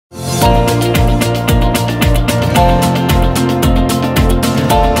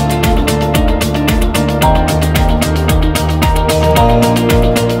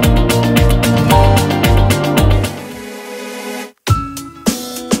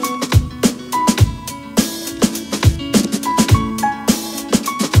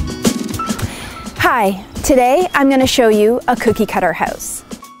Hi, today I'm going to show you a cookie cutter house.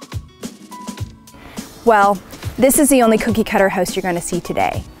 Well, this is the only cookie cutter house you're going to see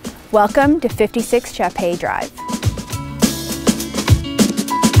today. Welcome to 56 Chapais Drive.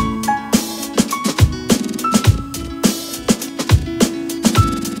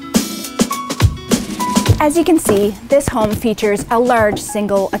 As you can see, this home features a large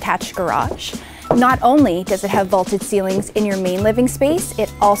single attached garage. Not only does it have vaulted ceilings in your main living space,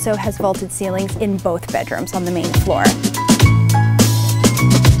 it also has vaulted ceilings in both bedrooms on the main floor.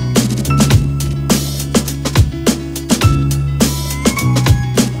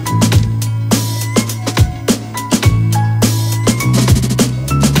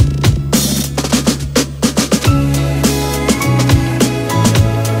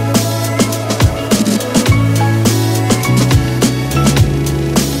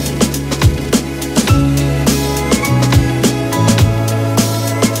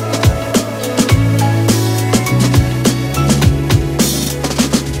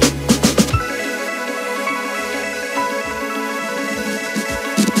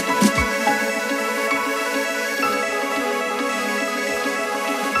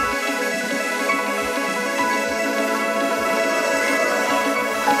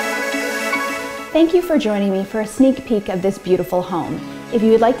 Thank you for joining me for a sneak peek of this beautiful home. If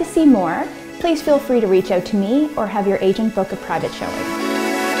you would like to see more, please feel free to reach out to me or have your agent book a private showing.